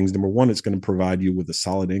two things. Number one, it's going to provide you with a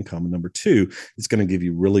solid income. And number two, it's going to give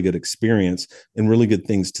you really good experience and really good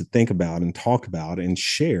things to think about and talk about and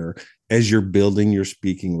share as you're building your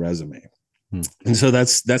speaking resume. And so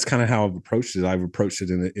that's kind of how I've approached it. I've approached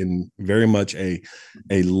it in very much a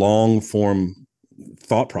long form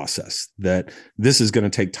thought process, that this is going to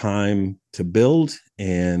take time to build.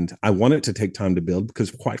 And I want it to take time to build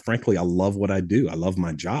because, quite frankly, I love what I do. I love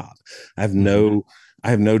my job. I have no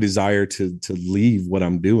desire to leave what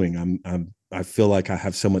I'm doing. I feel like I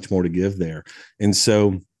have so much more to give there. And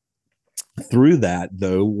so through that,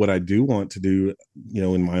 though, what I do want to do,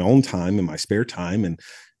 in my own time, in my spare time, and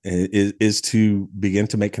is to begin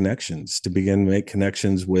to make connections,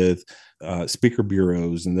 with speaker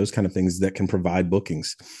bureaus and those kind of things that can provide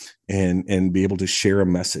bookings and be able to share a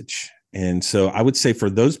message. And so I would say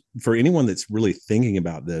for anyone that's really thinking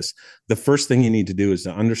about this, the first thing you need to do is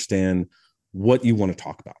to understand what you want to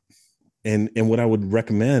talk about. And what I would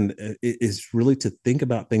recommend is really to think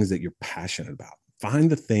about things that you're passionate about. Find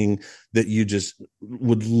the thing that you just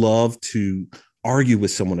would love to argue with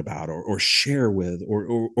someone about, or share with,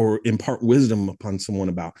 or impart wisdom upon someone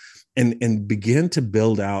about, and begin to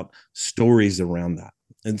build out stories around that.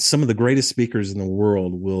 And some of the greatest speakers in the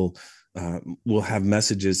world will have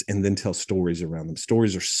messages and then tell stories around them.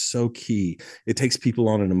 Stories are so key. It takes people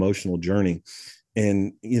on an emotional journey.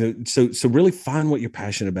 And, so really find what you're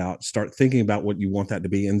passionate about, start thinking about what you want that to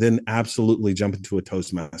be, and then absolutely jump into a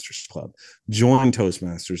Toastmasters club, join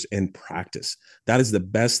Toastmasters and practice. That is the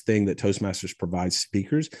best thing that Toastmasters provides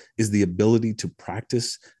speakers, is the ability to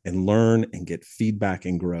practice and learn and get feedback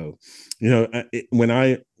and grow. When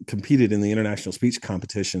I competed in the international speech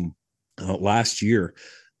competition last year,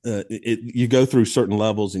 you go through certain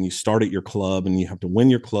levels, and you start at your club, and you have to win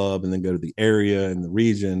your club, and then go to the area and the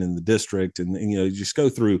region and the district, and you just go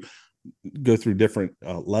through different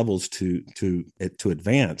levels to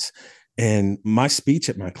advance. And my speech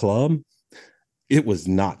at my club, it was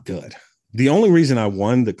not good. The only reason I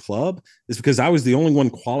won the club is because I was the only one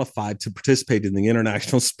qualified to participate in the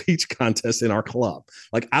international speech contest in our club.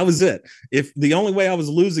 Like, I was it. If the only way I was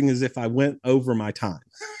losing is if I went over my time.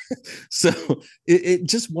 So it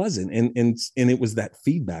just wasn't. And it was that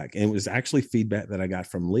feedback. And it was actually feedback that I got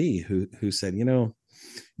from Lee, who said,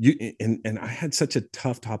 and I had such a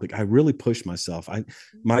tough topic. I really pushed myself.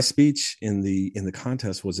 My speech in the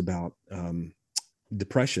contest was about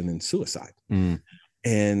depression and suicide.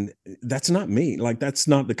 And that's not me. Like, that's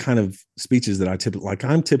not the kind of speeches that I typically like.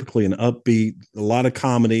 I'm typically an upbeat, a lot of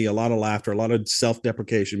comedy, a lot of laughter, a lot of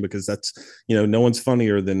self-deprecation, because that's, no one's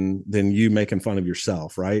funnier than you making fun of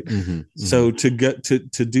yourself. Right. So to get to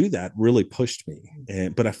do that really pushed me.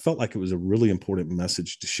 But I felt like it was a really important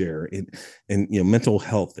message to share. And mental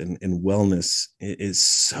health and wellness is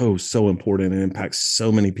so important and impacts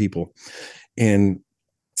so many people. And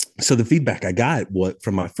so the feedback I got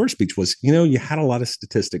from my first speech was, you had a lot of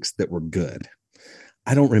statistics that were good.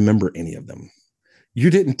 I don't remember any of them. you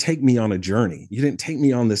didn't take me on a journey. You didn't take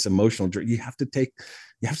me on this emotional journey. You have to take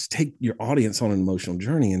your audience on an emotional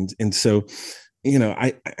journey. And so,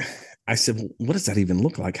 I said, well, what does that even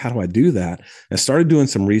look like? How do I do that? And I started doing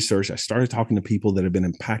some research. I started talking to people that have been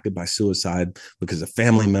impacted by suicide because of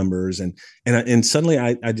family members. And suddenly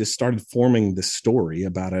I just started forming this story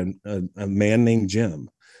about a man named Jim.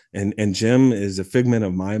 And Jim is a figment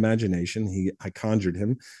of my imagination. I conjured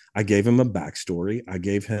him. I gave him a backstory. I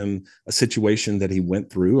gave him a situation that he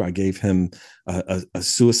went through. I gave him a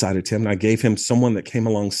suicide attempt. And I gave him someone that came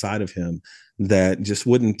alongside of him that just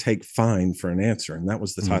wouldn't take fine for an answer. And that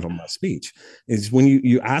was the title of my speech. Is when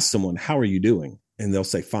you ask someone, how are you doing? And they'll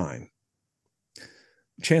say, fine.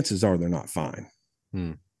 Chances are they're not fine.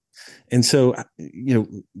 And so,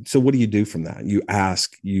 so what do you do from that? You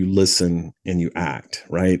ask, you listen, and you act,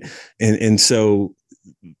 right? And so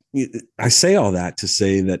I say all that to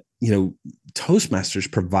say that,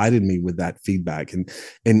 Toastmasters provided me with that feedback.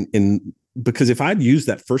 And because if I'd used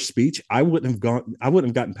that first speech, I wouldn't have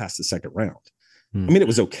gotten past the second round. I mean, it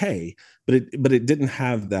was okay, but it didn't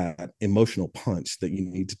have that emotional punch that you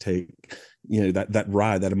need to take, that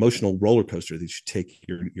ride, that emotional roller coaster that you take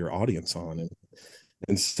your audience on.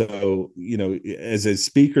 And so, as a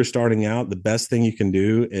speaker starting out, the best thing you can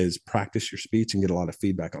do is practice your speech and get a lot of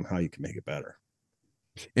feedback on how you can make it better.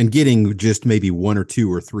 And getting just maybe 1 or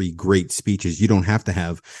 2 or 3 great speeches. You don't have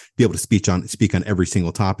to be able to speak on every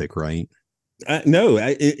single topic, right? No.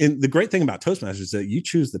 And the great thing about Toastmasters is that you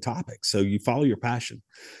choose the topic. So you follow your passion.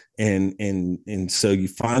 And so you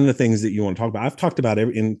find the things that you want to talk about. I've talked about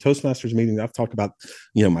in Toastmasters meetings. I've talked about,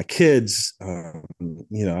 my kids,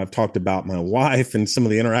 I've talked about my wife and some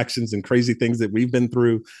of the interactions and crazy things that we've been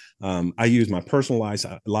through. I use my personal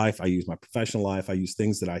life. I use my professional life. I use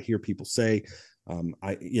things that I hear people say.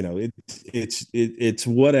 It's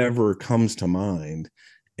whatever comes to mind.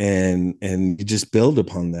 And you just build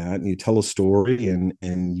upon that, and you tell a story, and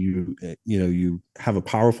you have a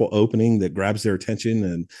powerful opening that grabs their attention,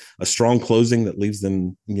 and a strong closing that leaves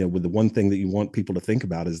them with the one thing that you want people to think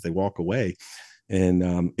about as they walk away.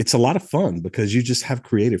 And it's a lot of fun because you just have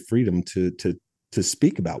creative freedom to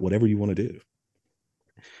speak about whatever you want to do.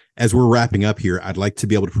 As we're wrapping up here, I'd like to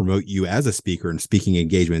be able to promote you as a speaker and speaking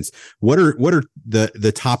engagements. What are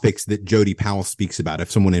the topics that Jody Powell speaks about? If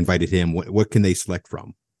someone invited him, what can they select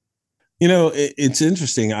from? It's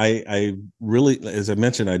interesting. I really, as I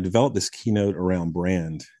mentioned, I developed this keynote around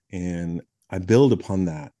brand, and I build upon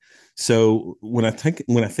that. So when I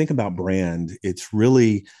think about brand, it's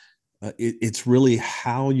really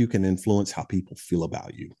how you can influence how people feel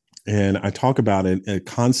about you. And I talk about a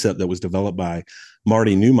concept that was developed by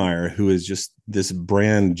Marty Neumeier, who is just this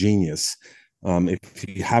brand genius. If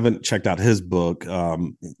you haven't checked out his book,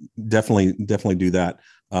 definitely do that.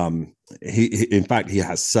 In fact, he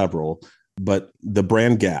has several, but The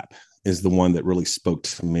Brand Gap is the one that really spoke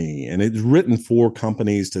to me. And it's written for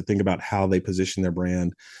companies to think about how they position their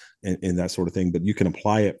brand and that sort of thing. But you can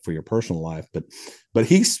apply it for your personal life. But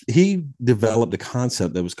he developed a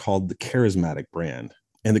concept that was called the charismatic brand.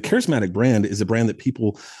 And the charismatic brand is a brand that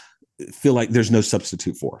people feel like there's no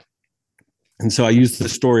substitute for. And so I used the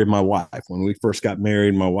story of my wife. When we first got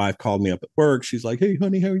married, my wife called me up at work. She's like, "Hey,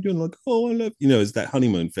 honey, how are you doing?" I'm like, "Oh, I love," it's that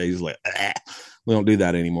honeymoon phase. Like, we don't do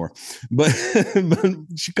that anymore. But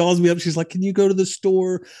she calls me up. She's like, "Can you go to the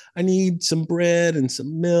store? I need some bread and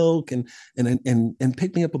some milk and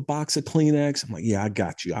pick me up a box of Kleenex." I'm like, "Yeah, I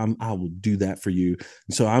got you. I will do that for you."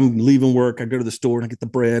 And so I'm leaving work. I go to the store and I get the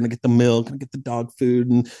bread and I get the milk and I get the dog food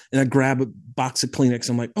and I grab a box of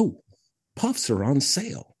Kleenex. I'm like, "Oh, Puffs are on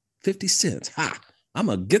sale. 50 cents. Ha, I'm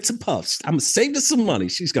going to get some Puffs. I'm going to save us some money.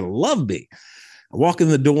 She's going to love me." I walk in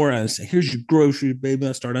the door. I say, "Here's your groceries, baby."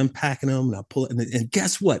 I start unpacking them and I pull it. And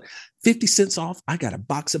guess what? 50 cents off. I got a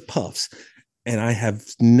box of Puffs. And I have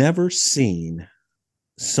never seen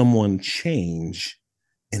someone change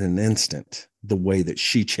in an instant the way that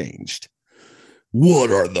she changed.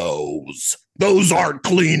 "What are those? Those aren't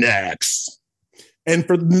Kleenex." And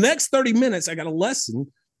for the next 30 minutes, I got a lesson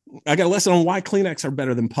on why Kleenex are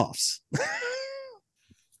better than Puffs.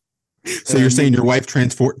 So you're saying your wife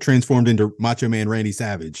transformed into Macho Man Randy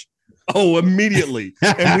Savage? Oh, immediately.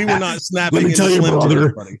 And we were not snapping. Let me tell you,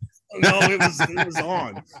 brother. No, it was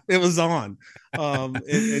on. It was on.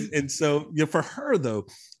 And so for her though,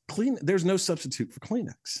 there's no substitute for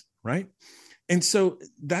Kleenex, right? And so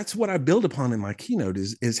that's what I build upon in my keynote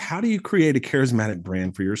is how do you create a charismatic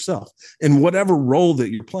brand for yourself in whatever role that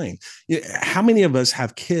you're playing? How many of us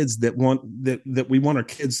have kids that we want our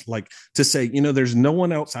kids like to say, there's no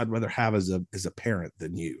one else I'd rather have as a parent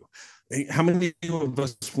than you. How many of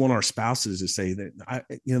us want our spouses to say that,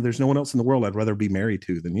 there's no one else in the world I'd rather be married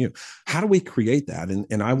to than you? How do we create that?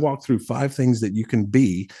 And I walk through 5 things that you can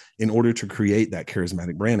be in order to create that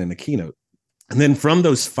charismatic brand in a keynote. And then from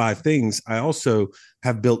those 5 things, I also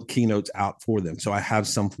have built keynotes out for them. So I have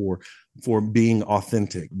some for being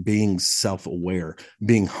authentic, being self-aware,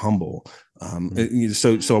 being humble.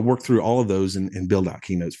 So I work through all of those and build out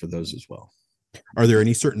keynotes for those as well. Are there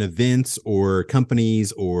any certain events or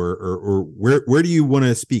companies or where do you want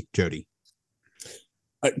to speak, Jody?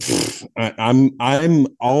 I'm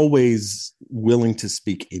always willing to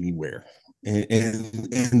speak anywhere.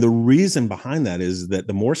 And the reason behind that is that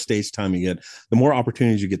the more stage time you get, the more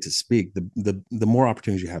opportunities you get to speak, the more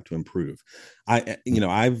opportunities you have to improve.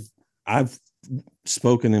 I've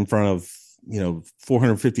spoken in front of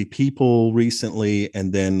 450 people recently,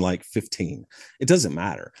 and then like 15. It doesn't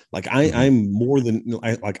matter. Like I'm more than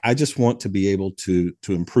I just want to be able to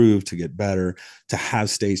improve, to get better, to have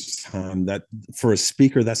stage time. That for a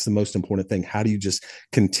speaker, that's the most important thing. How do you just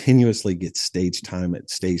continuously get stage time at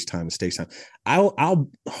stage time? I'll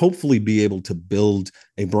hopefully be able to build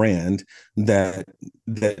a brand that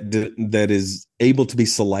is able to be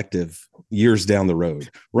selective years down the road.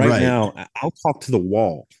 Right now, I'll talk to the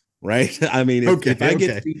wall. Right. I mean, if I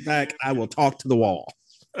get feedback, I will talk to the wall.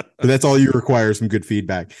 But that's all you require, some good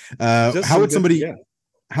feedback. How would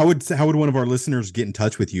one of our listeners get in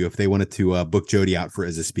touch with you if they wanted to book Jody out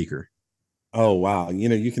as a speaker? Oh, wow.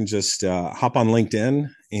 You can just hop on LinkedIn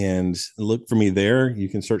and look for me there. You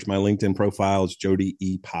can search my LinkedIn profile as Jody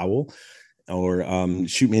E. Powell, or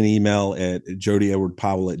shoot me an email at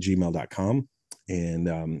jodyedwardpowell@gmail.com.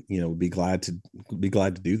 And, be glad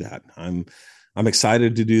to do that. I'm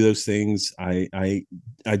excited to do those things. I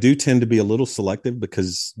do tend to be a little selective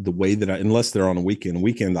because the way that unless they're on a weekend,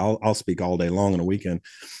 I'll speak all day long on a weekend.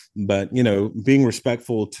 But, being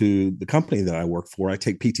respectful to the company that I work for, I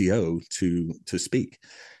take PTO to speak.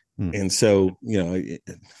 And so, I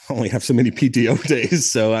only have so many PTO days.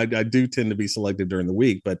 So I do tend to be selective during the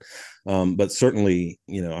week, but certainly,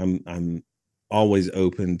 I'm always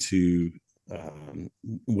open to,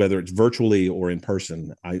 whether it's virtually or in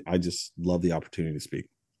person. I just love the opportunity to speak.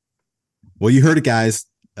 Well, you heard it, guys.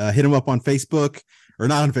 Hit him up on Facebook, or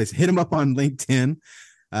not on Facebook. Hit him up on LinkedIn.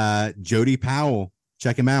 Jody Powell.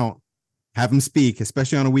 Check him out. Have him speak,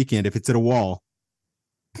 especially on a weekend if it's at a wall.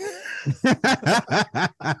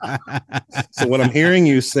 So what I'm hearing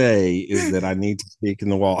you say is that I need to speak in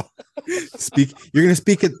the wall. Speak. You're going to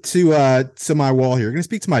speak it to my wall here. You're going to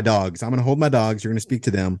speak to my dogs. I'm going to hold my dogs. You're going to speak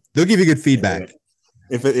to them. They'll give you good feedback.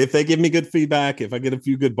 If they give me good feedback, if I get a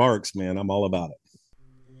few good barks, man, I'm all about it.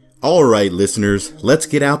 All right, listeners, let's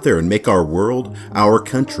get out there and make our world, our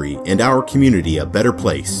country, and our community a better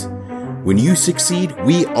place. When you succeed,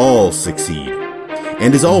 we all succeed.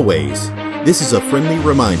 And as always, this is a friendly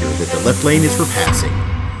reminder that the left lane is for passing.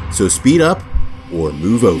 So speed up or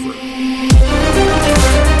move over.